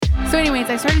So anyways,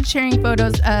 I started sharing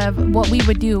photos of what we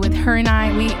would do with her and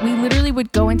I. We literally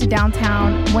would go into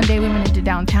downtown. One day we went into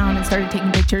downtown and started taking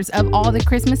pictures of all the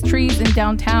Christmas trees in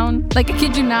downtown. Like, I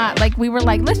kid you not, like we were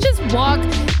like, let's just walk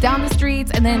down the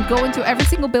streets and then go into every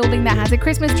single building that has a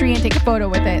Christmas tree and take a photo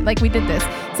with it. Like, we did this.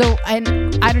 So, and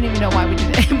I don't even know why we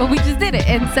did it, but we just did it.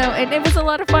 And so, and it was a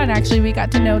lot of fun. Actually, we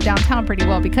got to know downtown pretty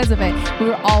well because of it. We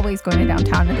were always going to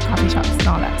downtown to the coffee shops and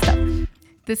all that stuff.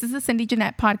 This is the Cindy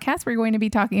Jeanette podcast. We're going to be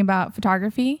talking about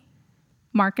photography,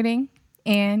 marketing,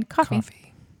 and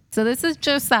coffee. So this is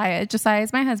Josiah. Josiah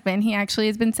is my husband. He actually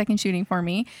has been second shooting for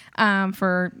me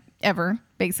forever,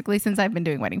 basically, since I've been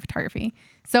doing wedding photography.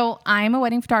 So I'm a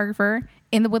wedding photographer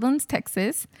in the Woodlands,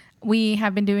 Texas. We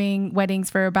have been doing weddings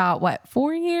for about,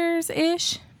 4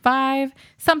 years-ish? 5?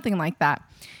 Something like that.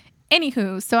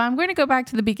 Anywho, so I'm going to go back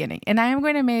to the beginning, and I am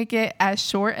going to make it as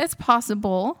short as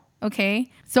possible. Okay,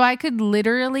 so I could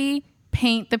literally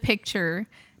paint a picture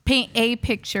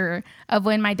of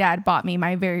when my dad bought me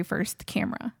my very first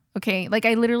camera. Okay, like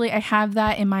I have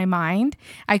that in my mind.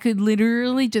 I could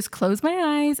literally just close my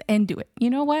eyes and do it.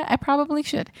 You know what? I probably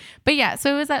should. But yeah,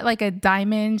 so it was at like a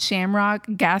Diamond Shamrock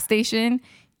gas station.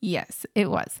 Yes,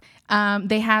 it was.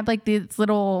 They had like these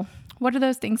little... What are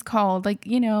those things called? Like,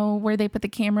 you know, where they put the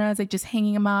cameras, like just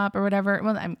hanging them up or whatever.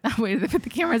 Well, I'm not where they put the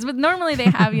cameras, but normally they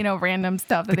have, random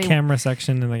stuff. The camera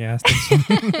section in the gas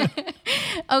station.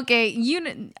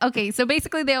 Okay. So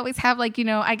basically they always have like,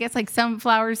 I guess like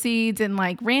sunflower seeds and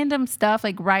like random stuff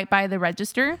like right by the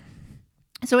register.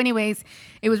 So anyways,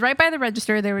 it was right by the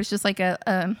register. There was just like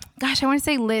I want to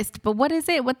say list, but what is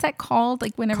it? What's that called?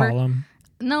 Like whenever... Column.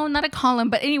 No, not a column,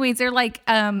 but anyways, they're like,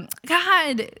 they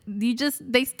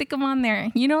stick them on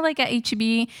there. Like at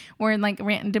H-E-B where like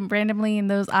randomly in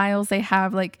those aisles, they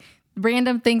have like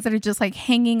random things that are just like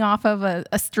hanging off of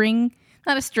a string,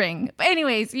 not a string. But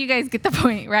anyways, you guys get the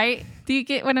point, right? Do you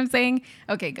get what I'm saying?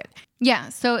 Okay, good. Yeah.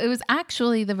 So it was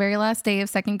actually the very last day of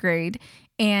second grade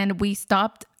and we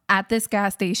stopped at this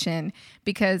gas station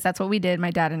because that's what we did. My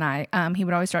dad and I, he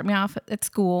would always drop me off at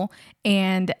school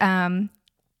and,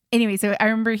 anyway, so I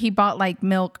remember he bought like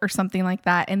milk or something like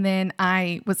that. And then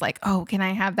I was like, oh, can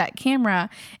I have that camera?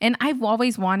 And I've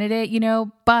always wanted it,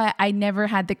 but I never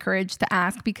had the courage to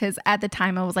ask because at the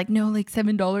time I was like, no, like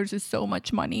 $7 is so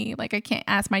much money. Like I can't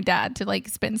ask my dad to like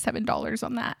spend $7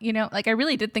 on that, like I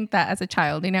really did think that as a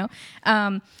child,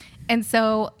 and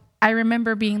so I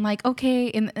remember being like,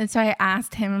 okay. And so I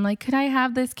asked him, I'm like, could I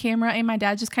have this camera? And my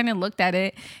dad just kind of looked at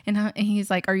it and he's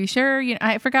like, are you sure?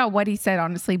 I forgot what he said,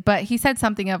 honestly, but he said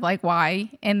something of like, why?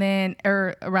 And then,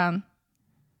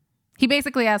 he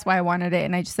basically asked why I wanted it.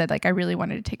 And I just said like, I really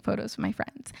wanted to take photos with my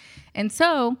friends. And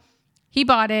so he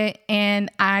bought it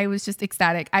and I was just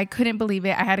ecstatic. I couldn't believe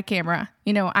it. I had a camera,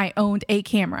 I owned a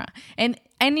camera and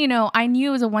I knew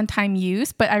it was a one-time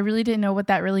use, but I really didn't know what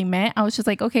that really meant. I was just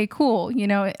like, okay, cool.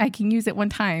 I can use it one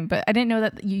time, but I didn't know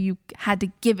that you had to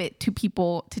give it to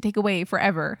people to take away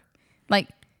forever. Like,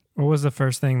 what was the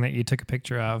first thing that you took a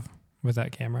picture of with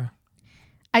that camera?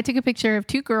 I took a picture of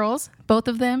 2 girls. Both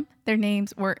of them, their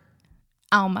names were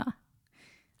Alma.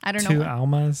 I don't know. 2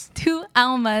 Almas? 2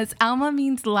 Almas. Alma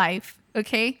means life.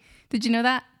 Okay. Did you know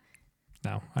that?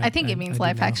 No. I think it means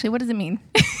life, actually. What does it mean?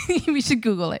 We should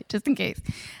Google it just in case.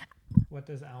 What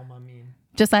does Alma mean?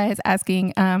 Josiah is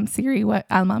asking Siri what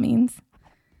Alma means.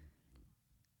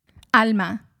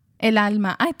 Alma. El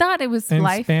alma. I thought it was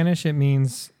life. In Spanish, it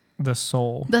means the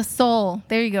soul. The soul.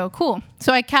 There you go. Cool.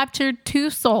 So I captured 2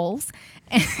 souls.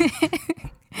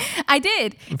 I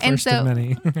did. And so of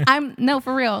many. No,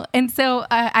 for real. And so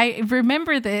I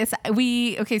remember this.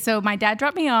 So my dad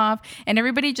dropped me off and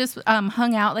everybody just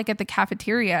hung out like at the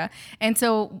cafeteria. And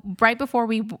so right before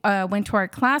we went to our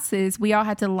classes, we all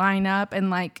had to line up and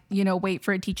like, wait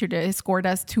for a teacher to escort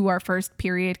us to our first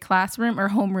period classroom or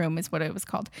homeroom is what it was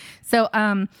called. So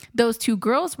those 2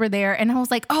 girls were there and I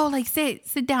was like, oh, like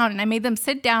sit down. And I made them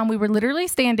sit down. We were literally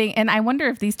standing and I wonder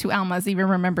if these 2 Almas even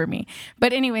remember me.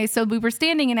 But anyway, so we were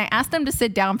standing and I asked them to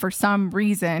sit down for some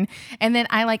reason. And then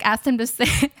I like asked them to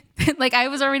sit, like I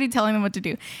was already telling them what to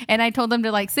do. And I told them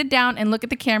to like sit down and look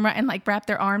at the camera and like wrap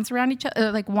their arms around each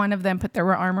other. Like one of them put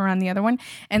their arm around the other one.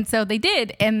 And so they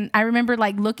did. And I remember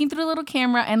like looking through the little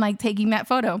camera and like taking that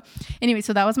photo. Anyway,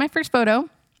 so that was my first photo.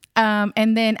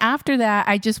 And then after that,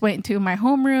 I just went to my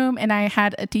homeroom and I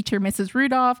had a teacher, Mrs.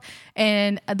 Rudolph,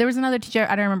 and there was another teacher.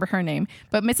 I don't remember her name,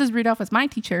 but Mrs. Rudolph was my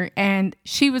teacher. And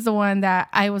she was the one that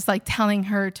I was like telling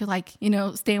her to like,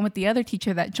 stand with the other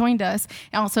teacher that joined us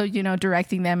and also,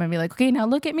 directing them and be like, okay, now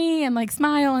look at me and like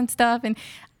smile and stuff. And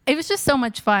It was just so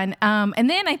much fun. And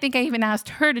then I think I even asked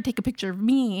her to take a picture of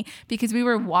me because we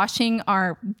were washing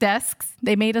our desks.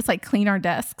 They made us like clean our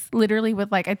desks literally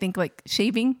with like, I think like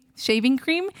shaving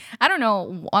cream. I don't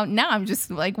know. Now I'm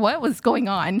just like, what was going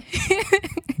on?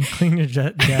 You clean your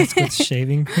desk with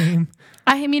shaving cream?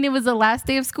 I mean, it was the last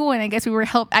day of school and I guess we were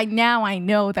now I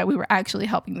know that we were actually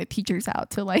helping the teachers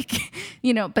out to like,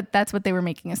 but that's what they were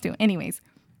making us do. Anyways.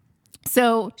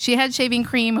 So she had shaving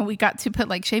cream and we got to put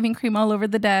like shaving cream all over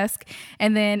the desk.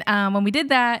 And then when we did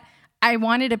that, I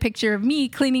wanted a picture of me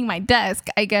cleaning my desk,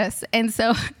 I guess. And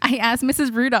so I asked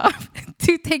Mrs. Rudolph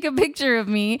to take a picture of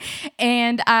me.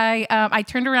 And I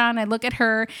turned around, I look at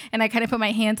her and I kind of put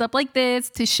my hands up like this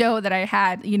to show that I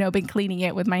had, been cleaning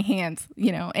it with my hands,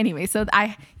 anyway. So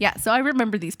I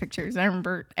remember these pictures. I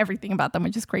remember everything about them,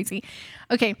 which is crazy.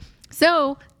 Okay.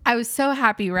 So I was so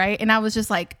happy, right? And I was just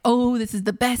like, oh, this is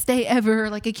the best day ever.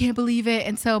 Like, I can't believe it.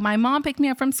 And so my mom picked me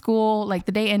up from school, like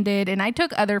the day ended, and I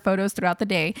took other photos throughout the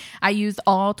day. I used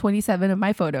all 27 of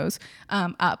my photos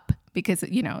up because,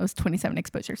 it was 27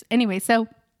 exposures. Anyway, so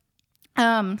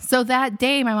that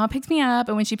day my mom picks me up,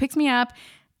 and when she picks me up,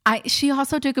 she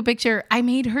also took a picture. I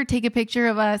made her take a picture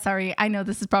of us. Sorry, I know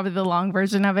this is probably the long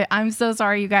version of it. I'm so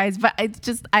sorry, you guys, but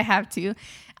I have to.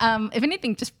 If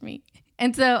anything, just for me.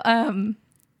 And so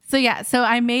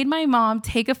I made my mom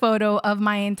take a photo of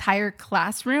my entire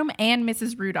classroom and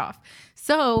Mrs. Rudolph.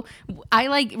 So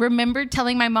I remember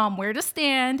telling my mom where to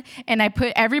stand, and I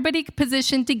put everybody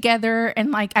positioned together,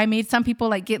 and I made some people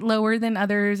get lower than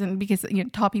others, and because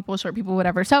tall people, short people,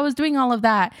 whatever. So I was doing all of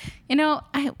that.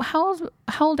 How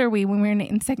old are we when we were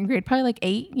in second grade? Probably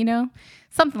 8,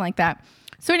 something like that.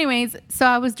 So anyways,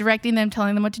 I was directing them,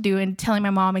 telling them what to do and telling my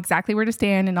mom exactly where to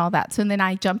stand and all that. So then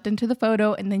I jumped into the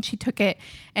photo and then she took it.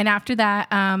 And after that,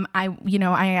 I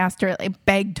asked her, I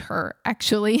begged her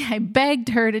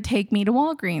to take me to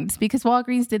Walgreens because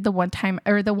Walgreens did the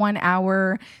 1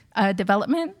 hour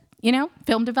development,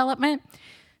 film development.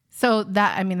 So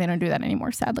that, they don't do that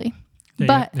anymore, sadly. Yeah,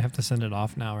 but you have to send it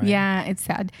off now, right? Yeah, it's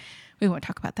sad. We won't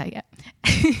talk about that yet.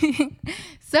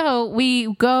 So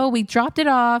we dropped it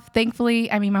off. Thankfully,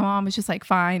 my mom was just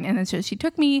fine. And then so she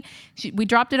took me, we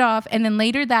dropped it off. And then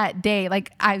later that day,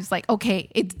 I was like, okay,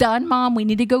 it's done, Mom. We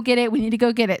need to go get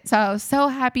it. So I was so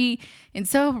happy and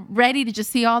so ready to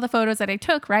just see all the photos that I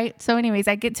took, right? So anyways,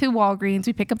 I get to Walgreens.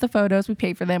 We pick up the photos. We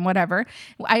pay for them, whatever.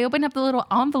 I open up the little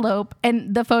envelope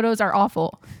and the photos are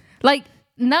awful.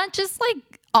 Not just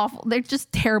awful. They're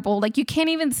just terrible. You can't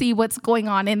even see what's going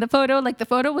on in the photo. The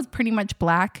photo was pretty much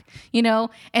black,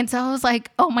 And so I was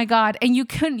like, oh my God. And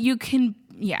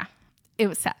yeah, it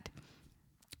was sad.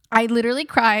 I literally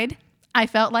cried. I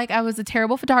felt like I was a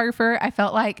terrible photographer. I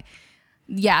felt like,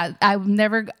 I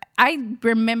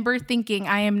remember thinking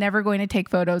I am never going to take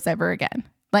photos ever again.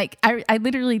 I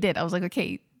literally did. I was like,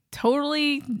 okay,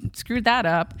 totally screwed that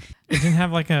up. It didn't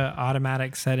have an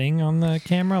automatic setting on the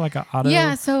camera, an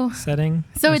auto setting.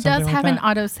 So it does have an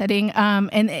auto setting,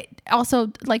 and it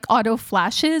also auto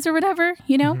flashes or whatever,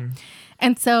 Mm-hmm.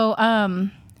 And so,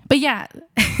 but yeah,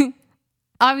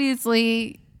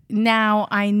 obviously now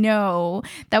I know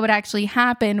that what actually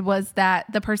happened was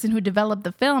that the person who developed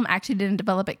the film actually didn't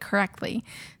develop it correctly.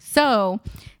 So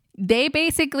they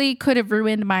basically could have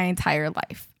ruined my entire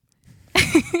life.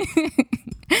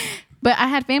 But I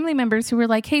had family members who were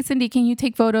like, hey, Cindy, can you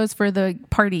take photos for the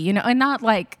party? And not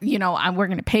we're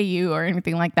going to pay you or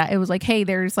anything like that. It was like, hey,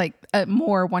 there's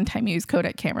more one-time use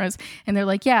Kodak cameras. And they're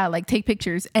like, yeah, take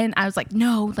pictures. And I was like,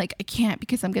 no, I can't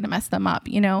because I'm going to mess them up,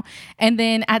 And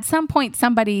then at some point,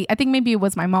 somebody, I think maybe it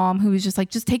was my mom who was just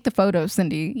like, just take the photos,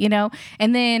 Cindy,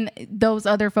 And then those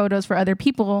other photos for other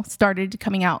people started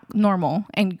coming out normal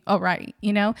and all right,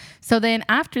 So then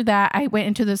after that, I went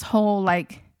into this whole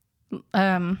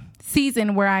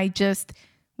season where I just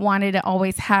wanted to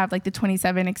always have the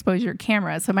 27 exposure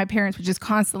cameras. So my parents were just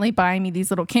constantly buying me these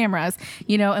little cameras,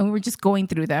 and we were just going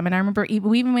through them. And I remember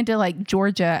we even went to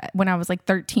Georgia when I was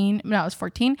 13. No, I was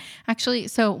 14 actually.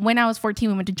 So when I was 14,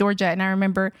 we went to Georgia and I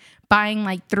remember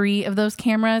buying 3 of those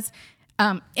cameras.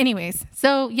 Anyways,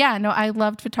 so yeah, no, I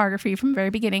loved photography from the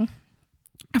very beginning.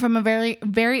 From a very,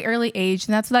 very early age.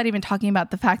 And that's without even talking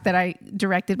about the fact that I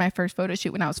directed my first photo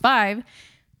shoot when I was 5.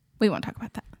 We won't talk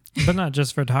about that. But not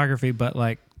just photography, but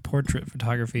portrait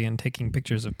photography and taking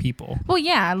pictures of people. Well,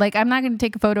 yeah. I'm not going to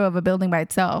take a photo of a building by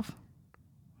itself.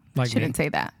 Shouldn't say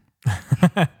that.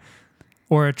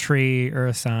 Or a tree or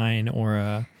a sign or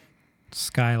a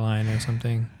skyline or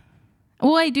something.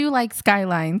 Well, I do like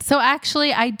skylines. So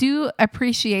actually, I do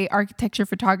appreciate architecture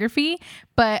photography,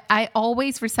 but I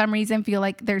always, for some reason, feel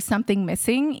like there's something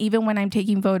missing, even when I'm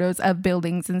taking photos of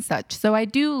buildings and such. So I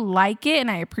do like it and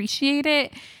I appreciate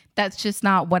it. That's just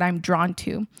not what I'm drawn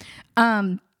to.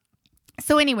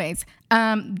 So anyways,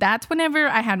 that's whenever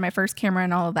I had my first camera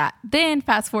and all of that. Then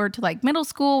fast forward to like middle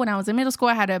school. When I was in middle school,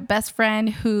 I had a best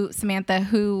friend Samantha,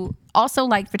 who also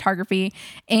liked photography.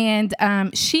 And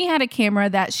she had a camera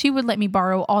that she would let me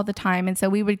borrow all the time. And so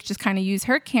we would just kind of use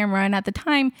her camera. And at the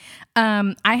time,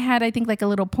 I had, I think, like a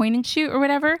little point and shoot or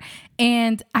whatever.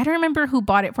 And I don't remember who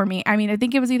bought it for me. I mean, I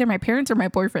think it was either my parents or my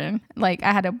boyfriend. Like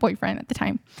I had a boyfriend at the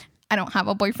time. I don't have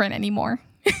a boyfriend anymore.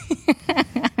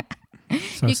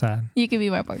 So sad. You can be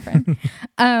my boyfriend.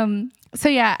 So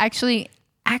yeah, actually,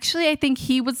 I think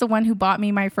he was the one who bought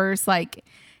me my first like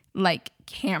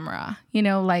camera. You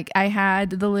know, like I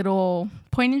had the little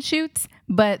point and shoots,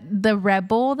 but the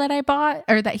Rebel that I bought,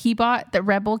 or that he bought, the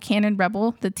Rebel, Canon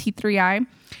Rebel, the T3i,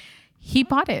 he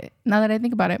bought it. Now that I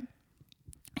think about it.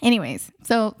 Anyways,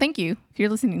 so thank you if you're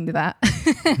listening to that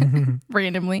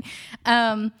randomly.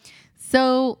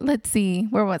 So let's see,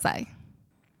 where was I?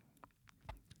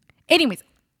 Anyways,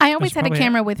 I always had a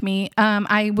camera with me.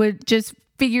 I would just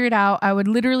figure it out. I would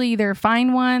literally either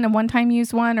find one, a one-time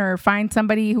use one, or find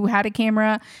somebody who had a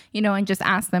camera, you know, and just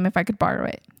ask them if I could borrow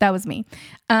it. That was me.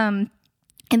 And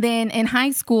then in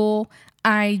high school,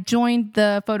 I joined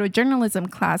the photojournalism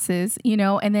classes, you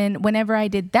know, and then whenever I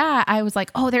did that, I was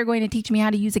like, oh, they're going to teach me how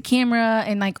to use a camera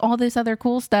and like all this other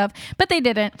cool stuff. But they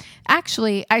didn't.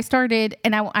 Actually, I started,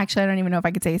 and I don't even know if I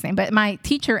could say his name, but my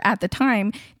teacher at the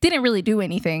time didn't really do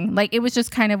anything. Like it was just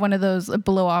kind of one of those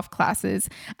blow off classes.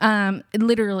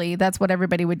 Literally, that's what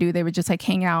everybody would do. They would just like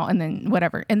hang out and then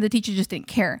whatever. And the teacher just didn't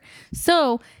care.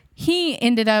 So he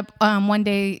ended up one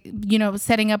day, you know,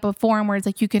 setting up a forum where it's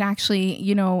like you could actually,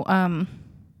 you know,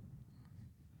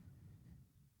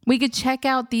 we could check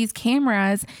out these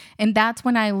cameras. And that's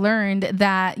when I learned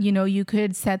that, you know, you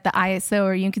could set the ISO,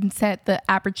 or you can set the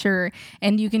aperture,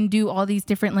 and you can do all these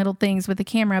different little things with the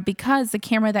camera, because the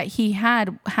camera that he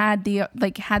had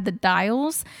the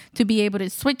dials to be able to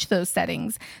switch those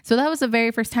settings. So that was the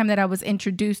very first time that I was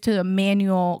introduced to a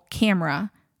manual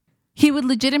camera. He would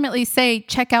legitimately say,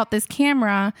 check out this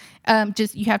camera.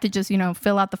 You have to just, you know,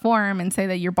 fill out the form and say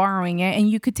that you're borrowing it, and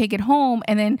you could take it home.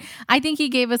 And then I think he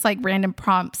gave us like random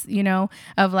prompts, you know,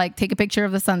 of like, take a picture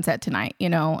of the sunset tonight, you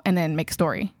know, and then make a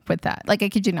story with that. Like, I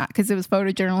kid you not, because it was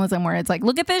photojournalism where it's like,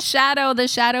 look at this shadow. The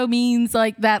shadow means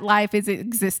like that life is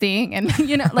existing. And,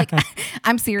 you know, like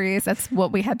I'm serious. That's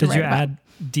what we had to write about. Did you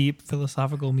add deep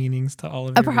philosophical meanings to all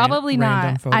of your probably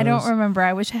random not. photos? I don't remember.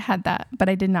 I wish I had that, but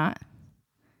I did not.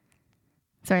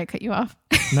 Sorry, I cut you off.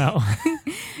 No.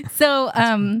 So,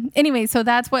 anyway, so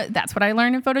that's what I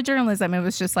learned in photojournalism. It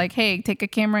was just like, hey, take a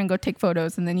camera and go take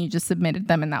photos, and then you just submitted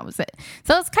them, and that was it.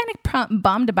 So I was kind of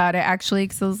bummed about it, actually,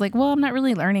 because I was like, well, I'm not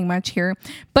really learning much here.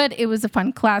 But it was a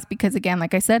fun class because, again,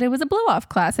 like I said, it was a blow-off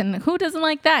class, and who doesn't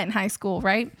like that in high school,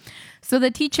 right? So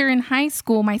the teacher in high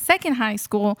school, my second high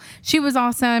school, she was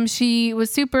awesome. She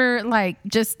was super, like,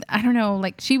 just, I don't know,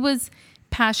 like, she was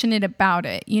passionate about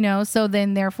it, you know? So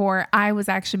then therefore I was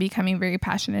actually becoming very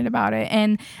passionate about it.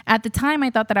 And at the time I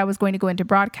thought that I was going to go into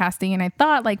broadcasting, and I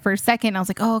thought, like, for a second I was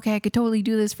like, oh, okay, I could totally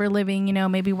do this for a living, you know,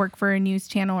 maybe work for a news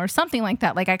channel or something like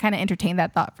that. Like I kind of entertained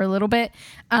that thought for a little bit,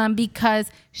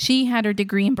 because she had her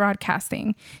degree in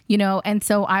broadcasting, you know? And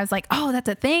so I was like, oh, that's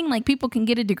a thing. Like people can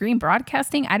get a degree in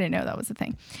broadcasting. I didn't know that was a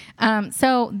thing.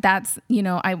 So that's, you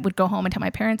know, I would go home and tell my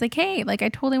parents like, hey, like I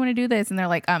totally want to do this. And they're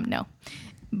like, no.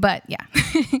 But yeah.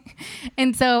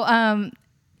 And so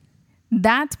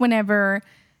that's whenever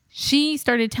she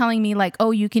started telling me like,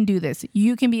 oh, you can do this.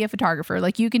 You can be a photographer.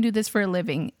 Like you can do this for a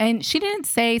living. And she didn't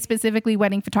say specifically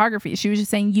wedding photography. She was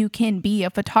just saying you can be a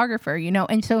photographer, you know?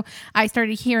 And so I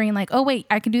started hearing like, oh, wait,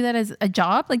 I can do that as a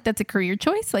job. Like that's a career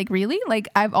choice. Like really? Like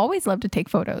I've always loved to take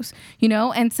photos, you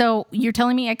know? And so you're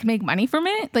telling me I can make money from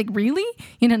it? Like really?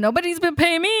 You know, nobody's been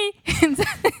paying me.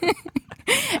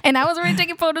 And I was already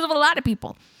taking photos of a lot of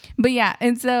people. But yeah.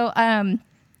 And so,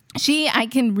 I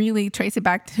can really trace it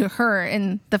back to her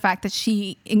and the fact that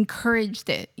she encouraged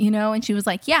it, you know, and she was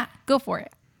like, yeah, go for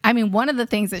it. I mean, one of the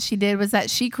things that she did was that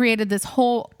she created this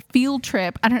whole field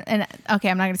trip. Okay,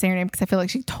 I'm not going to say her name because I feel like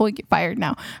she'd totally get fired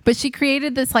now, but she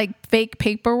created this like fake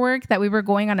paperwork that we were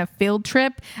going on a field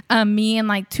trip, me and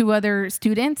like 2 other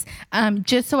students,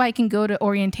 just so I can go to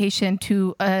orientation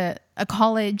to a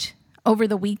college over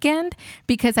the weekend,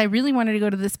 because I really wanted to go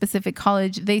to this specific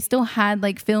college. They still had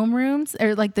like film rooms,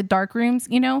 or like the dark rooms,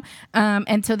 you know?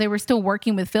 And so they were still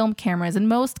working with film cameras, and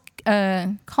most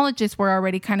colleges were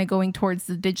already kind of going towards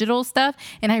the digital stuff.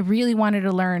 And I really wanted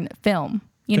to learn film,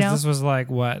 you know? This was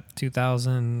like what,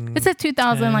 2000? It's a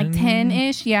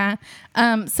 2010-ish. Yeah.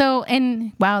 So,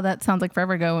 and wow, that sounds like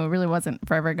forever ago. It really wasn't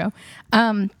forever ago.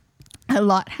 A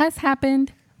lot has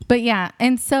happened. But yeah.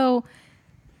 And so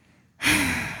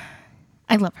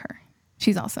I love her.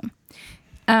 She's awesome.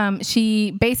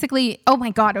 She basically, oh my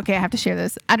God. Okay. I have to share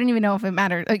this. I don't even know if it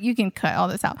matters. You can cut all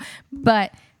this out,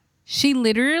 but she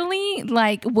literally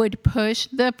like would push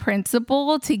the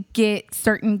principal to get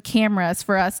certain cameras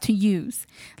for us to use.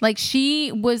 Like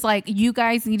she was like, you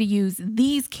guys need to use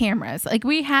these cameras. Like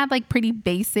we had like pretty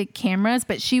basic cameras,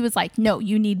 but she was like, no,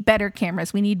 you need better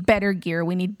cameras. We need better gear.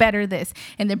 We need better this.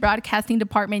 And the broadcasting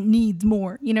department needs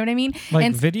more. You know what I mean? Like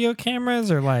and video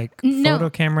cameras or like photo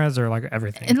cameras or like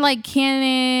everything? And like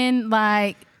Canon,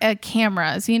 like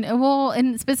cameras, you know, well,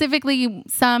 and specifically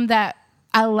some that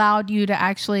allowed you to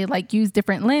actually like use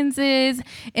different lenses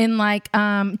and like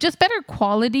just better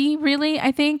quality, really,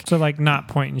 I think. So like not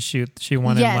point and shoot. She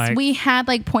wanted yes, we had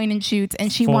like point and shoots,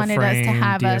 and she wanted us to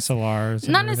have DSLRs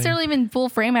not necessarily even full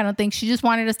frame. I don't think she just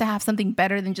wanted us to have something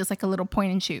better than just like a little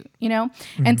point and shoot, you know.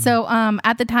 And so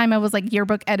at the time I was like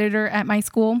yearbook editor at my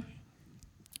school.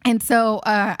 And so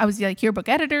I was like yearbook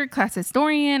editor, class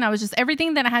historian. I was just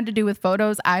everything that I had to do with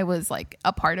photos. I was like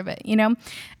a part of it, you know?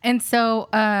 And so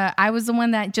I was the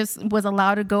one that just was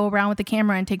allowed to go around with the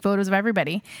camera and take photos of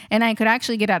everybody. And I could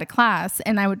actually get out of class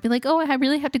and I would be like, oh, I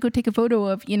really have to go take a photo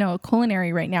of, you know,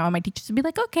 culinary right now. And my teachers would be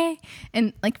like, okay.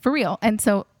 And like for real. And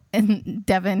so and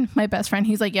Devin, my best friend,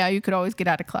 he's like, yeah, you could always get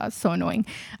out of class. So annoying.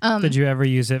 Did you ever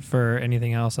use it for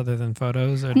anything else other than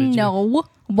photos? Or did no.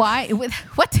 Why?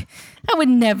 What? I would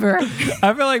never.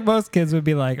 I feel like most kids would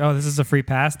be like, oh, this is a free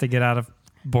pass to get out of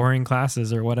boring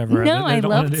classes or whatever. No, I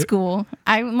loved school.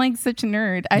 I'm like such a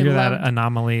nerd. You're that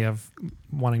anomaly of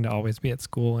wanting to always be at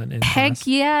school and in heck class.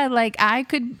 Yeah, like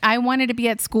I wanted to be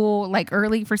at school like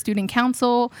early for student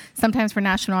council, sometimes for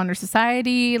National Honor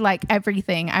Society, like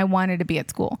everything. I wanted to be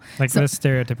at school. Like this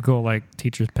stereotypical like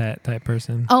teacher's pet type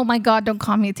person. Oh my God, don't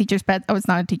call me a teacher's pet. I was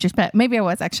not a teacher's pet. Maybe I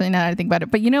was actually, now that I think about it.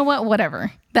 But you know what?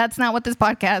 Whatever. That's not what this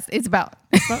podcast is about.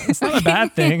 It's not a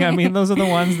bad thing. I mean, those are the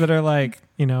ones that are like,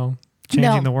 you know,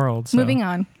 changing the world. So. Moving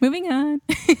on.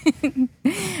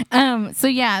 So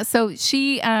yeah, so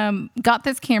she got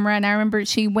this camera, and I remember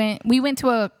we went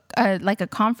to a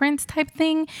conference type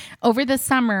thing over the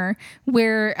summer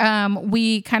where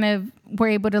we kind of were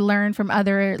able to learn from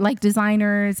other like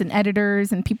designers and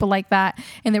editors and people like that.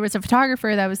 And there was a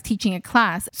photographer that was teaching a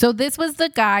class. So this was the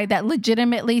guy that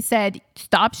legitimately said,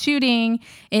 stop shooting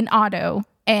in auto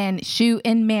and shoot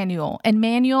in manual. And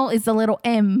manual is the little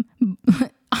M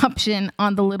option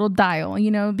on the little dial, you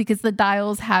know, because the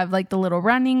dials have like the little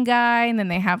running guy, and then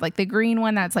they have like the green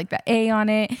one that's like the A on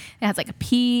it. It has like a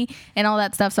P and all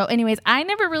that stuff. So anyways, I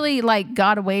never really like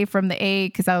got away from the A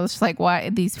because I was just like, why,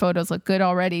 these photos look good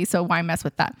already, so why mess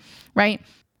with that, right?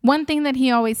 One thing that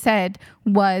he always said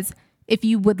was, if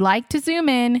you would like to zoom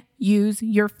in, use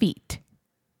your feet.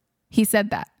 He said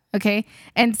that. Okay.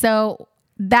 And so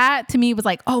that to me was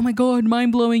like, oh my God,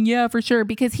 mind blowing. Yeah, for sure.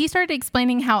 Because he started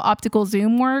explaining how optical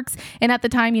zoom works. And at the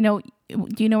time, you know,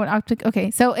 do you know what optic?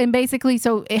 Okay. So, and basically,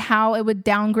 how it would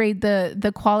downgrade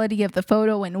the quality of the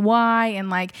photo and why, and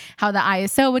like how the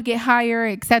ISO would get higher,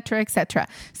 et cetera, et cetera.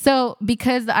 So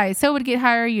because the ISO would get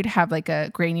higher, you'd have like a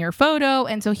grainier photo.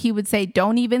 And so he would say,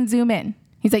 don't even zoom in.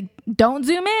 He's like, don't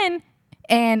zoom in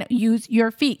and use your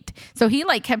feet. So he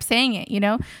like kept saying it, you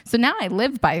know? So now I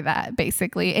live by that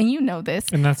basically. And you know this.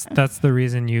 And that's the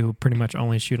reason you pretty much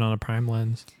only shoot on a prime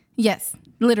lens. Yes,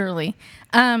 literally.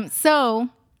 So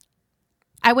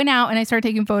I went out and I started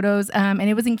taking photos, and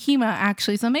it was in Kemah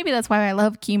actually. So maybe that's why I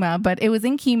love Kemah, but it was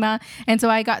in Kemah. And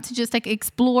so I got to just like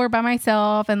explore by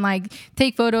myself and like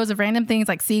take photos of random things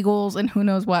like seagulls and who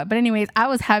knows what. But anyways, I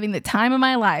was having the time of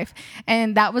my life.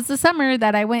 And that was the summer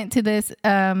that I went to this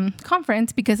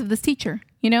conference because of this teacher,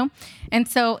 you know? And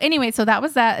so anyway, so that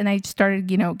was that. And I started,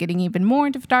 you know, getting even more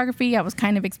into photography. I was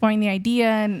kind of exploring the idea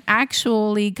and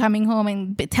actually coming home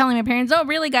and telling my parents, oh,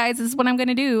 really, guys, this is what I'm going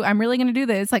to do. I'm really going to do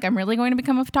this. Like, I'm really going to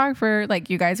become a photographer. Like,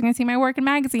 you guys are going to see my work in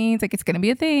magazines. Like, it's going to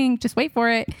be a thing. Just wait for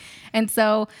it. And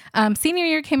so senior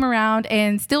year came around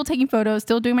and still taking photos,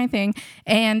 still doing my thing.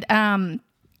 And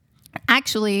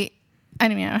actually, I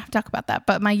don't even have to talk about that,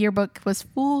 but my yearbook was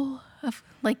full of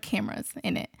like cameras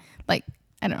in it. Like,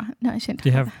 I don't know. No, I shouldn't. Do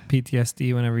you have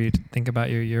PTSD whenever you think about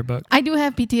your yearbook? I do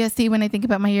have PTSD when I think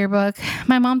about my yearbook.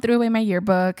 My mom threw away my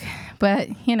yearbook,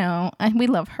 but you know, we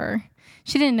love her.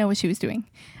 She didn't know what she was doing.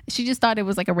 She just thought it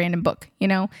was like a random book, you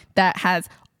know, that has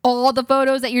all the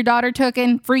photos that your daughter took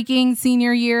in freaking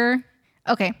senior year.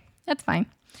 Okay, that's fine.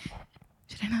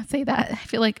 Should I not say that? I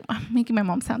feel like I'm making my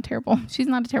mom sound terrible. She's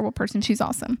not a terrible person. She's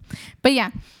awesome. But yeah,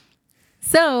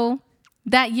 so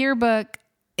that yearbook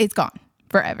is gone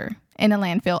forever. in a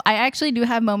landfill. I actually do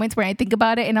have moments where I think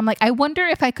about it and I'm like, I wonder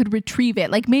if I could retrieve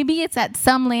it. Like maybe it's at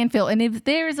some landfill and if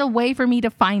there's a way for me to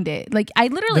find it. Like I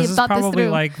literally have thought this through. This is probably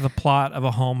like the plot of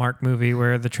a Hallmark movie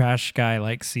where the trash guy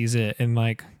like sees it and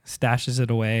like stashes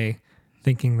it away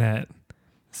thinking that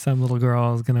some little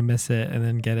girl is going to miss it and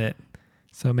then get it.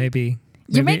 So maybe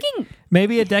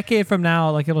a decade from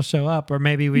now, like it'll show up, or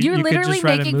maybe you could just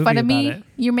write a movie about it.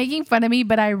 You're making fun of me,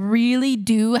 but I really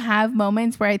do have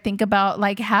moments where I think about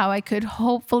like how I could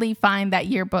hopefully find that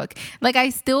yearbook. Like I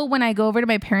still, when I go over to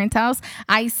my parents' house,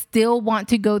 I still want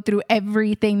to go through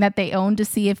everything that they own to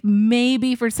see if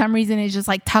maybe for some reason it's just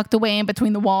like tucked away in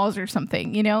between the walls or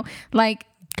something, you know, like.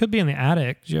 Could be in the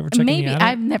attic. Did you ever check in the attic? Maybe.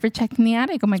 I've never checked in the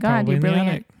attic. Oh my God, you're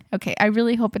brilliant. Okay, I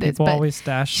really hope it is. People always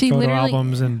stash photo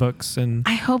albums and books, and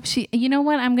I hope you know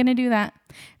what? I'm gonna do that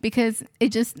because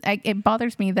it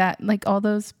bothers me that like all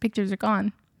those pictures are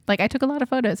gone. Like I took a lot of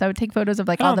photos. I would take photos of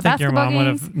like all the basketball games. I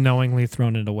don't think your mom would have knowingly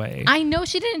thrown it away. I know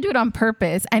she didn't do it on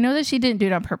purpose. I know that she didn't do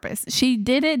it on purpose. She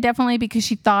did it definitely because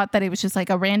she thought that it was just like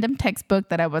a random textbook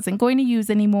that I wasn't going to use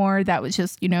anymore. That was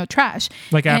just, trash.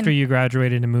 Like after you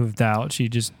graduated and moved out, she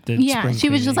just did spring cleaning. She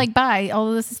was just like, bye, all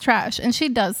of this is trash. And she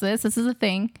does this. This is a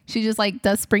thing. She just like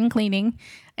does spring cleaning.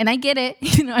 And I get it.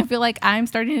 I feel like I'm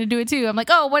starting to do it too. I'm like,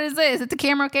 oh, what is this? It's a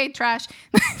camera. Okay, trash.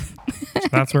 So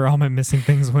that's where all my missing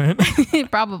things went.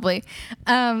 Probably.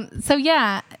 So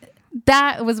yeah,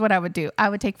 that was what I would do. I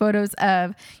would take photos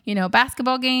of,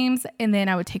 basketball games, and then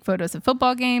I would take photos of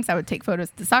football games. I would take photos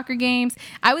of the soccer games.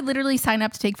 I would literally sign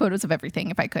up to take photos of everything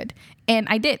if I could. And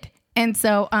I did. And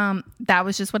so that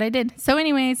was just what I did. So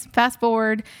anyways, fast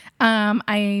forward,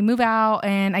 I move out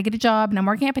and I get a job and I'm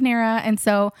working at Panera. And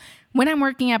so when I'm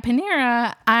working at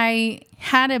Panera, I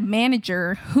had a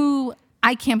manager who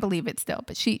I can't believe it still,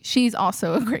 but she's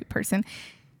also a great person.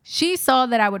 She saw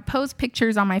that I would post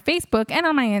pictures on my Facebook and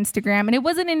on my Instagram, and it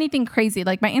wasn't anything crazy.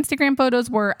 Like my Instagram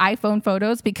photos were iPhone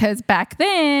photos because back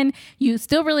then you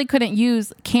still really couldn't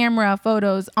use camera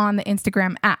photos on the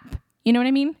Instagram app. You know what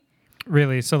I mean?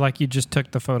 Really? So like you just took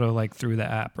the photo like through the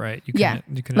app, right? You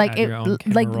couldn't like add your own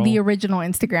camera like roll. The original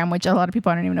Instagram, which a lot of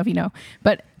people I don't even know if you know.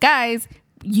 But guys,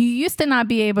 you used to not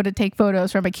be able to take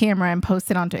photos from a camera and post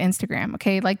it onto Instagram.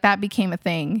 Okay, like that became a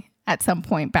thing at some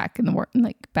point back in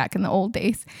the old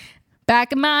days.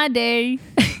 Back in my day,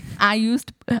 I used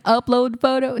to upload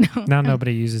photo. Now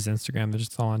nobody uses Instagram. They're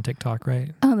just all on TikTok, right?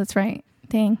 Oh, that's right.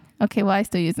 Dang. Okay, well I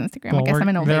still use Instagram. I guess I'm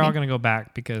an old lady. They're all going to go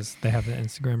back because they have the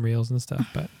Instagram Reels and stuff.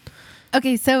 But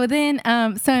okay, so then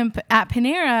at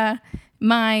Panera,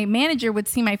 my manager would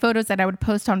see my photos that I would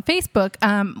post on Facebook.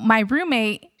 My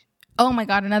roommate. Oh my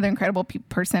God, another incredible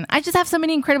person. I just have so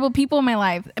many incredible people in my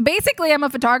life. Basically, I'm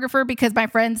a photographer because my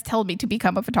friends told me to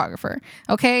become a photographer.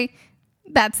 Okay,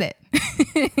 that's it.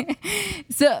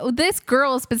 So this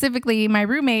girl specifically, my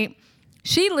roommate,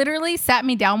 she literally sat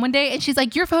me down one day and she's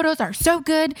like, your photos are so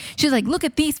good. She's like, look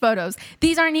at these photos.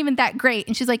 These aren't even that great.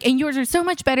 And she's like, and yours are so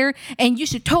much better. And you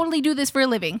should totally do this for a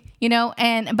living,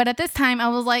 but at this time I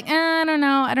was like, I don't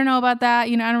know. I don't know about that.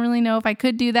 I don't really know if I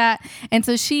could do that. And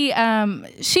so she,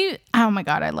 oh my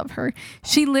God, I love her.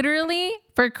 She literally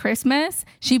for Christmas,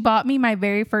 she bought me my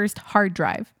very first hard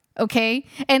drive. Okay.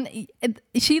 And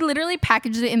she literally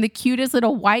packaged it in the cutest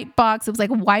little white box. It was like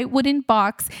a white wooden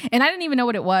box. And I didn't even know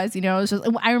what it was. It was just,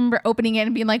 I remember opening it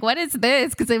and being like, what is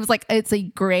this? Cause it was like, it's a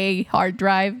gray hard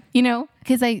drive,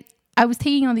 cause I was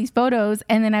taking all these photos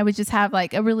and then I would just have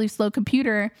like a really slow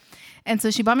computer. And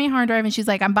so she bought me a hard drive and she's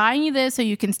like, I'm buying you this so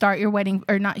you can start your wedding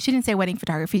or not. She didn't say wedding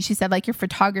photography. She said like your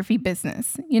photography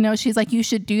business, she's like, you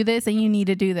should do this and you need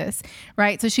to do this.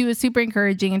 Right. So she was super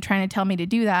encouraging and trying to tell me to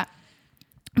do that.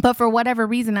 But for whatever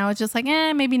reason, I was just like,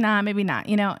 maybe not.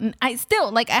 And I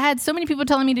still I had so many people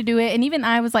telling me to do it. And even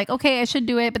I was like, okay, I should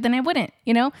do it. But then I wouldn't,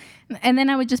 and then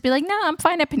I would just be like, no, I'm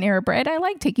fine at Panera Bread. I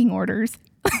like taking orders.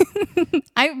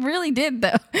 I really did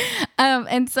though.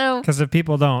 And so. Because if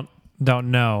people don't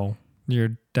know,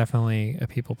 you're definitely a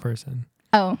people person.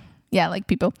 Oh yeah. Like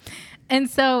people. And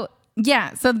so,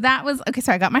 yeah. So that was, okay.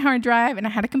 So I got my hard drive and I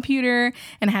had a computer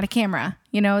and I had a camera,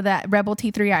 that Rebel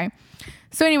T3i.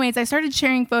 So anyways, I started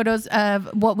sharing photos of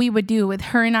what we would do with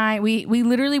her and I. We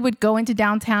literally would go into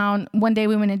downtown. One day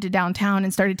we went into downtown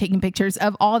and started taking pictures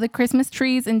of all the Christmas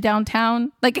trees in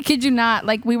downtown. Like, I kid you not.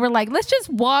 Like, we were like, let's just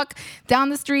walk down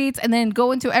the streets and then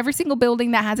go into every single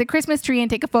building that has a Christmas tree and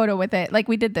take a photo with it. Like,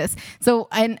 we did this. So,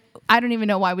 and I don't even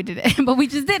know why we did it, but we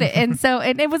just did it. And so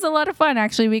it was a lot of fun,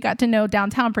 actually. We got to know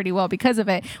downtown pretty well because of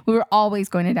it. We were always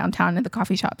going to downtown and the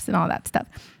coffee shops and all that stuff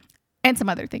and some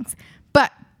other things.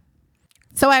 But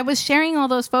So I was sharing all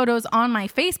those photos on my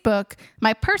Facebook,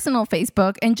 my personal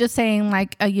Facebook, and just saying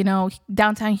like,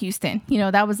 downtown Houston,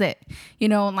 that was it.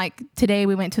 Like today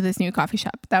we went to this new coffee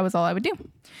shop. That was all I would do.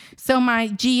 So my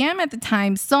GM at the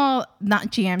time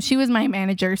not GM, she was my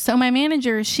manager. So my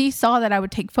manager, she saw that I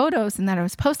would take photos and that I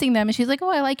was posting them. And she's like, oh,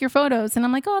 I like your photos. And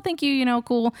I'm like, oh, thank you,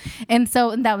 cool. And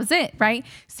so that was it, right?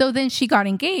 So then she got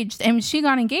engaged. And when she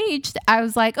got engaged, I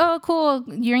was like, oh, cool,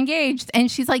 you're engaged.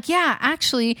 And she's like, yeah,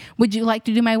 actually, would you like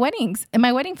to do my weddings and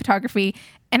my wedding photography?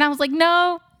 And I was like,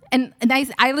 no. And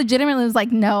I legitimately was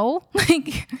like, no.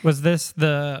 Like, was this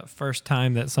the first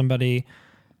time that somebody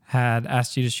had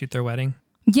asked you to shoot their wedding?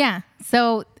 Yeah.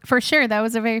 So for sure, that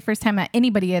was the very first time that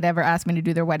anybody had ever asked me to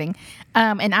do their wedding.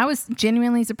 And I was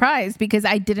genuinely surprised because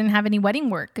I didn't have any wedding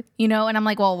work, and I'm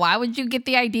like, well, why would you get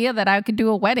the idea that I could do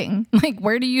a wedding? Like,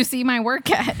 where do you see my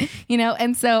work at?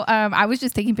 And so I was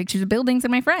just taking pictures of buildings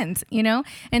and my friends,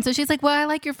 and so she's like, well, I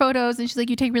like your photos. And she's like,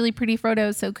 you take really pretty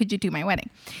photos. So could you do my wedding?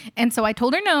 And so I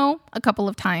told her no a couple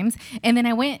of times. And then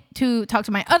I went to talk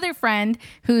to my other friend,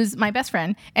 who's my best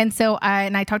friend. And so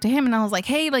I talked to him and I was like,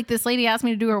 hey, like this lady asked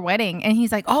me to do her wedding. And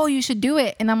he's like, oh, you should do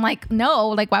it. And I'm like, no,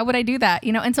 like, why would I do that?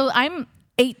 And so I'm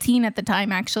 18 at the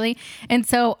time, actually. And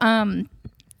so, and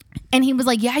he was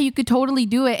like, yeah, you could totally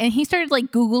do it. And he started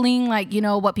like Googling, like,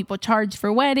 what people charge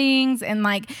for weddings and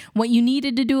like what you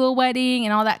needed to do a wedding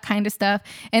and all that kind of stuff.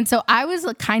 And so I was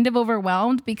kind of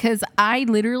overwhelmed because I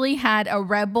literally had a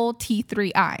Rebel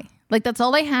T3i. Like, that's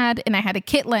all I had. And I had a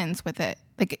kit lens with it.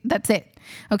 Like, that's it.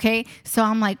 Okay. So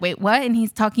I'm like, wait, what? And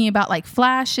he's talking about like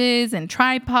flashes and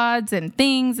tripods and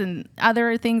things and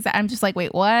other things that I'm just like,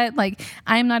 wait, what? Like,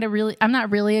 I'm not really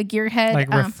a gearhead.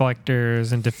 Like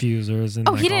reflectors and diffusers.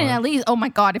 And he didn't at least, oh my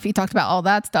God, if he talked about all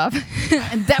that stuff,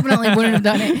 I definitely wouldn't have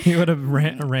done it. He would have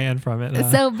ran from it.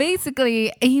 So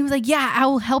basically he was like, yeah, I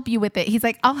will help you with it. He's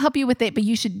like, I'll help you with it, but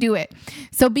you should do it.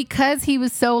 So because he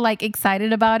was so like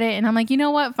excited about it, and I'm like, you know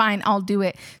what? Fine, I'll do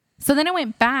it. So then I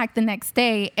went back the next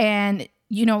day and,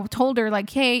 told her like,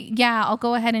 hey, yeah, I'll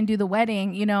go ahead and do the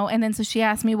wedding, and then so she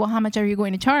asked me, well, how much are you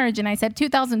going to charge? And I said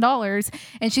 $2,000.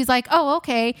 And she's like, oh,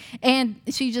 okay. And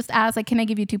she just asked, like, can I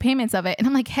give you 2 payments of it? And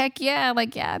I'm like, heck yeah,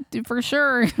 like, yeah, dude, for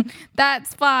sure.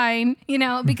 That's fine,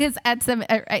 because at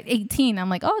 18, I'm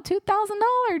like, oh,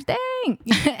 $2,000, dang.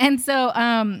 And so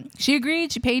she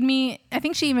agreed. She paid me. I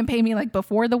think she even paid me like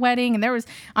before the wedding. And there was,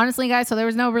 honestly, guys, so there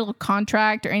was no real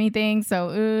contract or anything.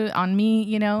 So on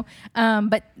me,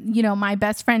 but, my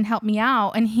best friend helped me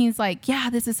out and he's like, yeah,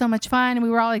 this is so much fun. And we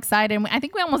were all excited. And I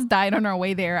think we almost died on our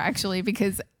way there actually,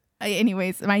 because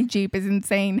anyways, my Jeep is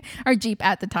insane. Our Jeep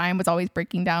at the time was always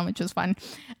breaking down, which was fun.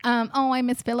 I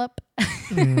miss Philip.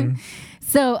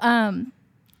 So,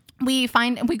 we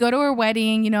go to her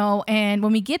wedding, and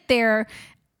when we get there,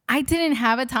 I didn't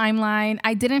have a timeline.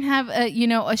 I didn't have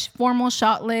a formal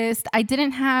shot list. I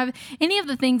didn't have any of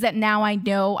the things that now I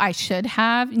know I should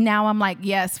have. Now I'm like,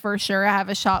 yes, for sure. I have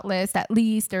a shot list at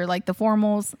least, or like the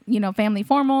formals, family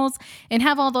formals, and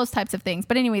have all those types of things.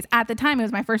 But anyways, at the time it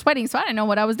was my first wedding, so I didn't know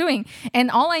what I was doing.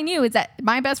 And all I knew is that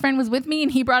my best friend was with me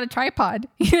and he brought a tripod,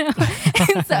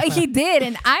 and so he did.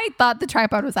 And I thought the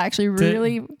tripod was actually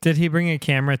really... Did he bring a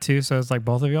camera too? So it's like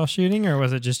both of y'all shooting, or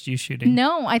was it just you shooting?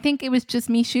 No, I think it was just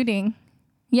me shooting.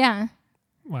 Yeah.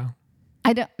 Wow.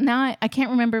 I can't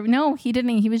remember. No, he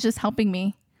didn't. He was just helping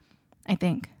me, I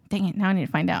think. Dang it. Now I need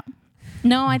to find out.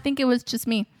 No, I think it was just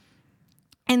me.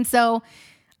 And so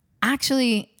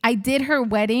actually I did her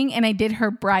wedding and I did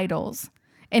her bridals.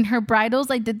 And her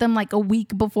bridals, I did them like a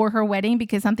week before her wedding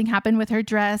because something happened with her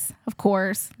dress. Of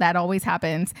course, that always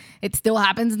happens. It still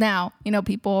happens now.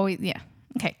 People always, yeah.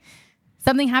 Okay.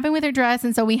 Something happened with her dress.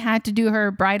 And so we had to do her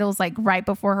bridals like right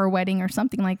before her wedding or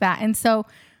something like that. And so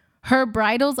her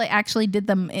bridals, I actually did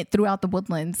them throughout the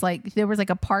Woodlands. Like there was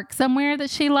like a park somewhere that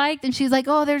she liked. And she's like,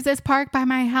 oh, there's this park by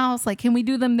my house. Like, can we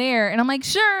do them there? And I'm like,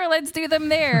 sure, let's do them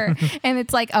there. And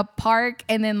it's like a park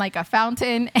and then like a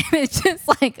fountain. And it's just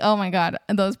like, oh my God,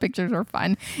 those pictures were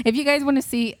fun. If you guys want to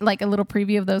see like a little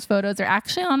preview of those photos, they're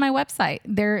actually on my website.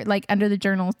 They're like under the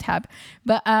journals tab.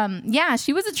 But yeah,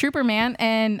 she was a trooper, man.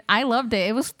 And I loved it.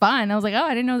 It was fun. I was like, oh,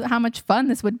 I didn't know how much fun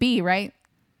this would be, right?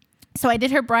 So I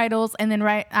did her bridals, and then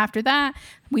right after that,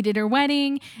 we did her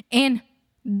wedding. And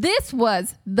this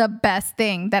was the best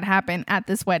thing that happened at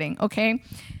this wedding, okay?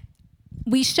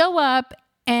 We show up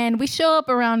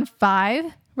around 5,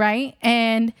 right?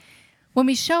 And when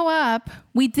we show up,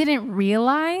 we didn't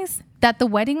realize that the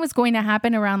wedding was going to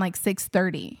happen around like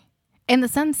 6:30. And the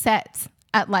sun sets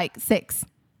at like 6.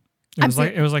 It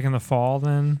was like in the fall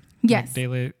then. Yes.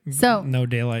 Like So no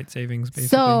daylight savings. Basically.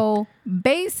 So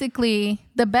basically,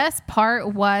 the best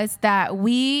part was that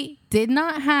we did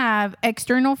not have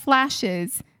external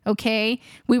flashes. Okay,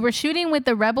 we were shooting with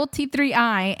the Rebel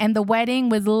T3i, and the wedding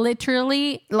was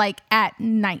literally like at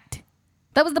night.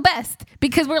 That was the best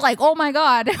because we're like, oh my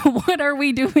God, what are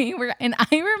we doing? And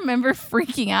I remember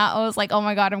freaking out. I was like, oh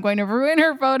my God, I'm going to ruin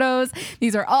her photos.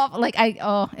 These are off. Like,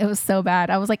 it was so bad.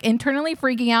 I was like internally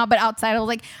freaking out, but outside I was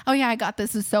like, oh yeah, I got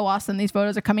this. This is so awesome. These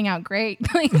photos are coming out great.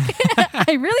 Like,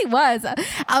 I really was.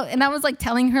 And I was like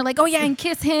telling her like, oh yeah, and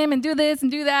kiss him and do this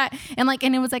and do that. And like,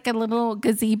 and it was like a little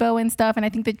gazebo and stuff. And I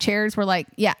think the chairs were like,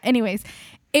 yeah, anyways.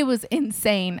 It was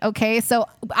insane. Okay. So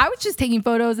I was just taking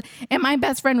photos and my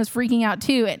best friend was freaking out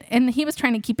too. And he was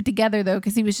trying to keep it together though,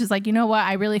 because he was just like, you know what?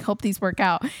 I really hope these work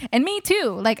out. And me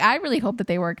too. Like, I really hope that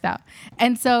they worked out.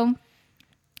 And so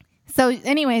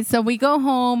anyway, so we go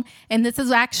home, and this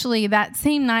is actually that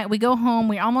same night we go home.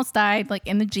 We almost died like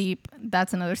in the Jeep.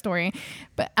 That's another story.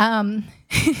 But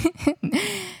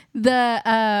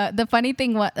the funny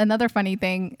thing, another funny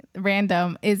thing,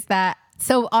 random, is that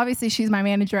so obviously she's my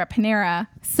manager at Panera.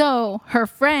 So her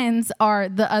friends are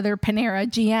the other Panera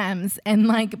GMs and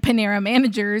like Panera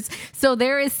managers. So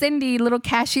there is Cindy, little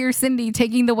cashier Cindy,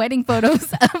 taking the wedding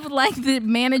photos of like the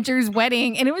manager's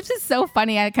wedding. And it was just so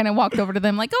funny. I kind of walked over to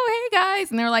them like, oh, hey guys.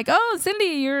 And they're like, oh, Cindy,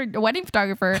 you're a wedding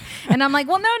photographer. And I'm like,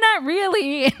 well, no, not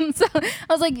really. And so I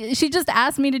was like, she just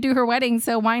asked me to do her wedding.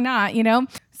 So why not, you know?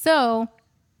 So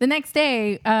the next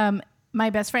day,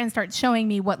 my best friend starts showing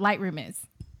me what Lightroom is.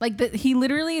 Like, he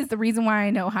literally is the reason why I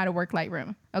know how to work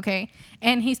Lightroom, okay?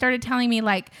 And he started telling me,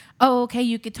 like, oh, okay,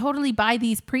 you could totally buy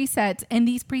these presets, and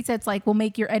these presets, like, will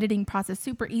make your editing process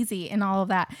super easy and all of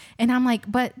that. And I'm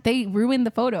like, but they ruined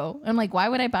the photo. I'm like, why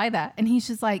would I buy that? And he's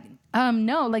just like,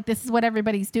 no, like, this is what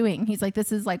everybody's doing. He's like,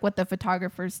 this is, like, what the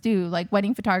photographers do. Like,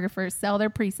 wedding photographers sell their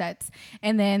presets,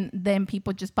 and then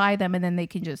people just buy them, and then they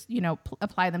can just, you know,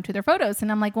 apply them to their photos.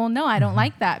 And I'm like, well, no, I don't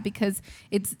like that because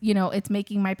it's, you know, it's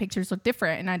making my pictures look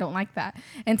different, and I don't like that.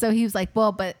 And so he was like,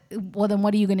 well, then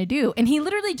what are you going to do? And he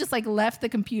literally just, like, left the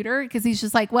computer because he's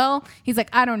just like, well, he's like,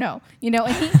 I don't know, you know,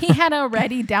 and he had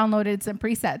already downloaded some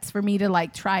presets for me to,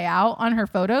 like, try out on her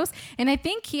photos. And I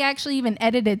think he actually even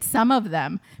edited some of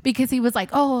them because he was like,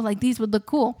 oh, like these would look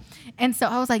cool. And so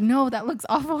I was like, no, that looks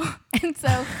awful. And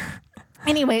so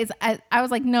anyways, I was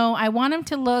like, no, I want them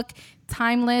to look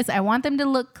timeless. I want them to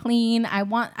look clean. I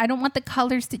don't want the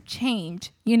colors to change,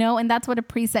 you know? And that's what a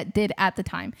preset did at the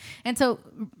time. And so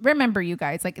remember, you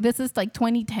guys, like, this is like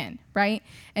 2010, right?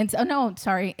 And so, no,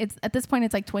 sorry. It's at this point,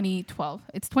 it's like 2012.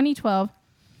 It's 2012.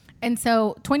 And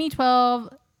so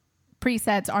 2012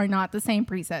 presets are not the same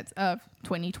presets of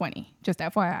 2020, just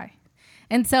FYI.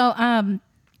 And so,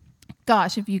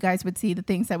 gosh, if you guys would see the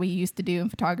things that we used to do in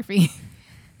photography.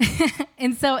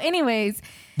 And so anyways.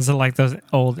 Is it like those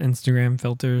old Instagram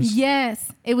filters?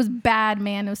 Yes. It was bad,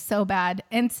 man. It was so bad.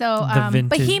 And so,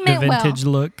 but he meant well. The vintage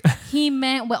look. He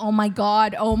meant well. Oh my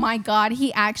God.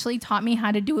 He actually taught me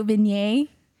how to do a vignette.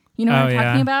 You know what I'm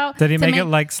talking about? Did he make it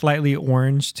like slightly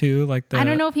orange too? I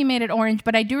don't know if he made it orange,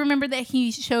 but I do remember that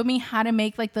he showed me how to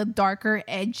make like the darker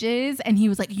edges. And he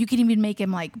was like, you can even make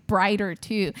him like brighter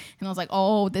too. And I was like,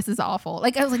 oh, this is awful.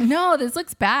 Like, I was like, no, this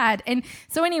looks bad. And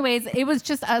so anyways, it was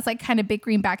just us like kind of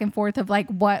bickering back and forth of like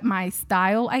what my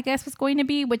style, I guess, was going to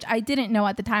be, which I didn't know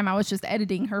at the time. I was just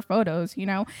editing her photos, you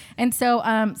know? And so,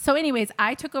 so anyways,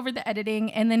 I took over the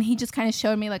editing, and then he just kind of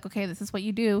showed me like, okay, this is what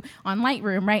you do on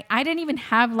Lightroom, right? I didn't even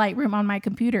have Lightroom on my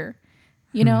computer,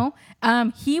 you know.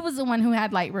 He was the one who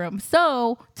had Lightroom.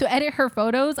 So to edit her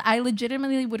photos, I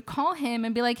legitimately would call him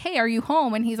and be like, hey, are you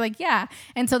home? And he's like, yeah.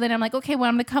 And so then I'm like, okay, well,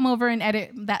 I'm gonna come over and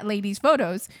edit that lady's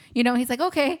photos, you know. He's like,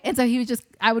 okay. And so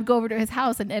I would go over to his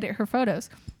house and edit her photos.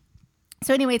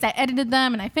 So anyways, I edited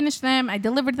them and I finished them. I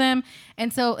delivered them.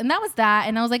 And that was that.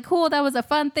 And I was like, cool, that was a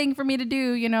fun thing for me to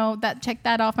do. You know, check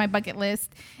that off my bucket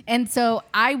list. And so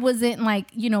I wasn't like,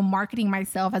 you know, marketing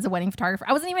myself as a wedding photographer.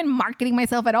 I wasn't even marketing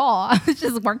myself at all. I was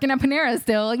just working at Panera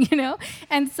still, you know?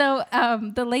 And so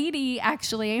the lady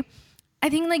actually, I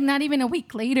think like not even a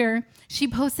week later, she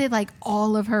posted like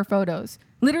all of her photos.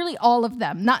 Literally all of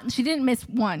them. She didn't miss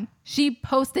one. She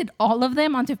posted all of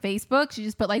them onto Facebook. She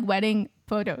just put like wedding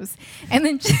photos, and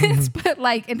then just put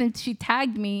like, and then she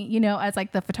tagged me, you know, as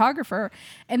like the photographer.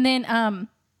 And then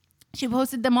she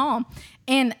posted them all.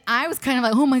 And I was kind of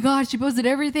like, oh my God, she posted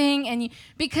everything. And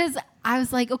because I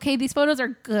was like, okay, these photos are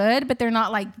good, but they're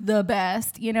not like the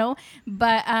best, you know?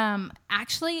 But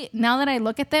actually, now that I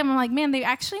look at them, I'm like, man, they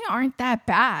actually aren't that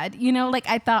bad. You know, like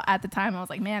I thought at the time, I was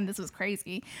like, man, this was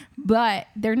crazy, but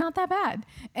they're not that bad.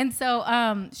 And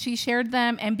so she shared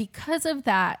them. And because of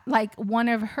that, like one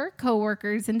of her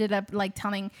coworkers ended up like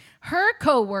telling her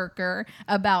coworker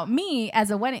about me as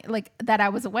a wedding, like that I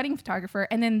was a wedding photographer.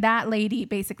 And then that lady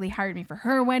basically hired me for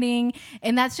her wedding.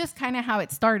 And that's just kind of how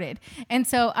it started. And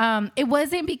so it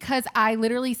wasn't because I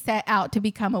literally set out to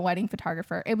become a wedding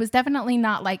photographer. It was definitely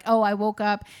not like, oh, I woke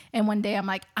up and one day I'm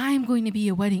like, I'm going to be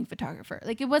a wedding photographer.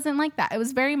 Like it wasn't like that. It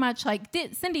was very much like,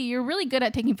 Cindy, you're really good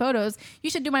at taking photos. You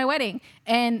should do my wedding.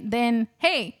 And then,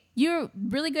 hey, you're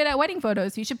really good at wedding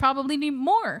photos. You should probably do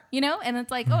more, you know? And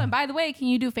it's like, oh, and by the way, can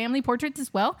you do family portraits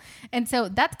as well? And so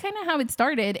that's kind of how it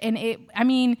started. And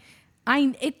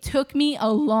it took me a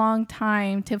long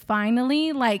time to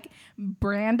finally like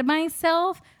brand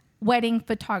myself wedding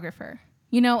photographer,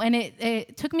 you know? And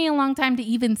it took me a long time to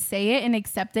even say it and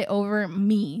accept it over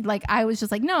me. Like I was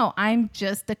just like, no, I'm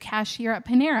just a cashier at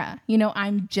Panera. You know,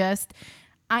 I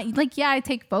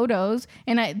take photos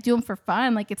and I do them for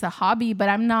fun. Like it's a hobby, but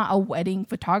I'm not a wedding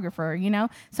photographer, you know?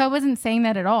 So I wasn't saying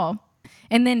that at all.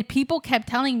 And then people kept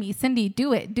telling me, Cindy,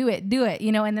 do it,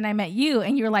 you know? And then I met you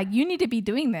and you're like, you need to be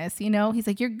doing this, you know? He's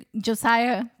like,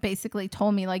 Josiah basically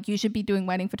told me like, you should be doing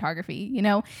wedding photography, you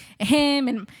know? Him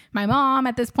and my mom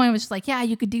at this point was just like, yeah,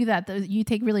 you could do that. You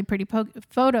take really pretty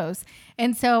photos.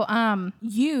 And so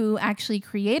you actually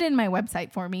created my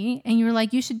website for me and you were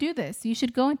like, you should do this. You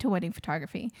should go into wedding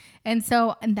photography. And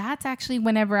that's actually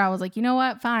whenever I was like, you know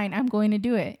what, fine, I'm going to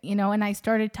do it, you know? And I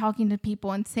started talking to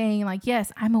people and saying like,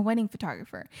 yes, I'm a wedding photographer.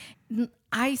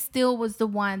 I still was the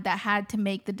one that had to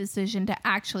make the decision to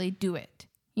actually do it,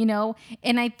 you know?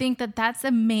 And I think that that's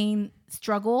a main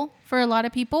struggle for a lot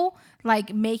of people,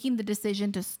 like making the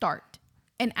decision to start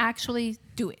and actually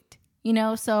do it, you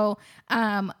know? So,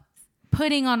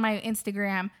 putting on my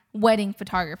Instagram, wedding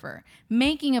photographer,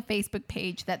 making a Facebook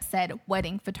page that said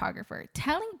wedding photographer,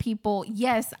 telling people,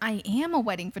 yes, I am a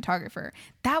wedding photographer.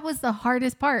 That was the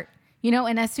hardest part. You know,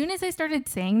 and as soon as I started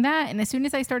saying that, and as soon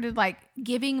as I started like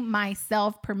giving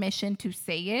myself permission to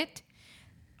say it,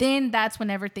 then that's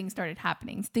whenever things started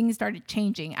happening. Things started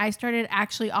changing. I started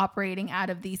actually operating out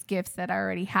of these gifts that I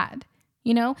already had,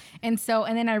 you know? And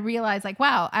then I realized like,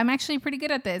 wow, I'm actually pretty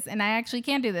good at this and I actually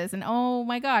can do this. And oh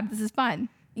my God, this is fun,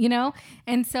 you know?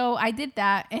 And so I did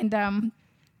that. And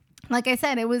like I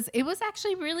said, it was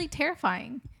actually really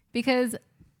terrifying because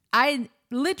I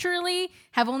literally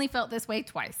have only felt this way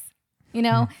twice. You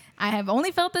know, I have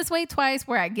only felt this way twice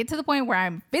where I get to the point where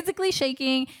I'm physically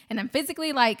shaking and I'm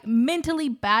physically like mentally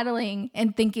battling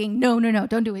and thinking, no,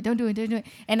 don't do it.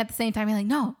 And at the same time, I'm like,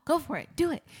 no, go for it.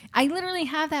 Do it. I literally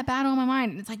have that battle in my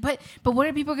mind. And it's like, but what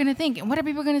are people going to think? And what are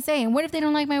people going to say? And what if they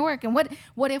don't like my work? And what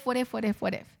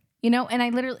if? You know, and I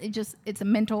literally it's a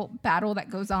mental battle that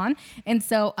goes on. And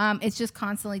so it's just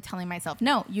constantly telling myself,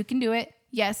 no, you can do it.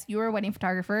 Yes, you're a wedding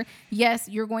photographer. Yes,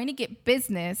 you're going to get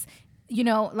business. You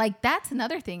know, like that's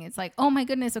another thing. It's like, oh my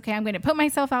goodness, okay, I'm going to put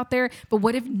myself out there, but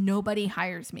what if nobody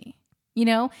hires me? You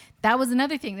know, that was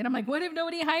another thing that I'm like, what if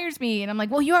nobody hires me? And I'm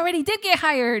like, well, you already did get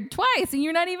hired twice and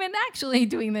you're not even actually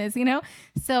doing this, you know?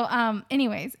 So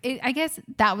anyways, I guess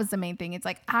that was the main thing. It's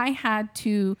like I had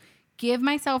to give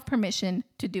myself permission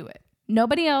to do it.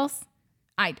 Nobody else,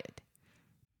 I did.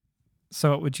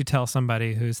 So what would you tell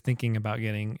somebody who's thinking about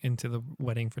getting into the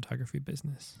wedding photography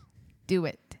business? Do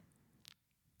it.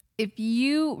 If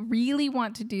you really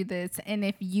want to do this, and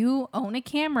if you own a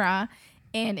camera,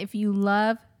 and if you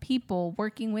love people,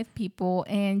 working with people,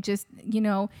 and just, you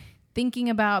know, thinking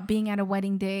about being at a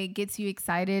wedding day gets you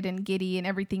excited and giddy and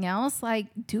everything else, like,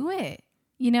 do it,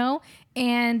 you know?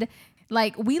 And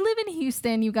like, we live in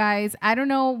Houston, you guys. I don't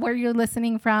know where you're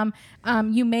listening from.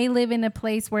 You may live in a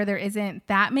place where there isn't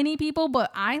that many people,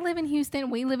 but I live in Houston.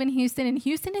 We live in Houston, and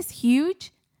Houston is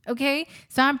huge. Okay.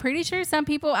 So I'm pretty sure some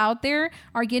people out there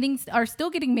are still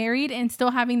getting married and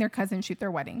still having their cousin shoot their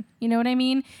wedding. You know what I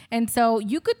mean? And so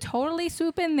you could totally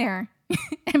swoop in there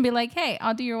and be like, hey,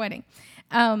 I'll do your wedding.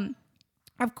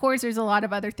 Of course, there's a lot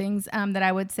of other things that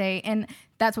I would say, and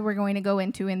that's what we're going to go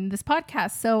into in this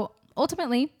podcast. So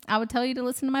ultimately, I would tell you to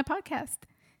listen to my podcast.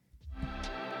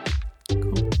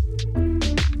 Cool.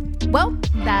 Well,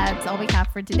 that's all we have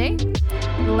for today.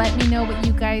 Let me know what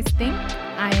you guys think.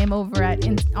 I am over on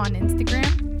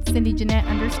Instagram, Cindy Jeanette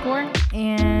 _,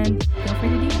 and feel free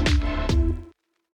to DM me.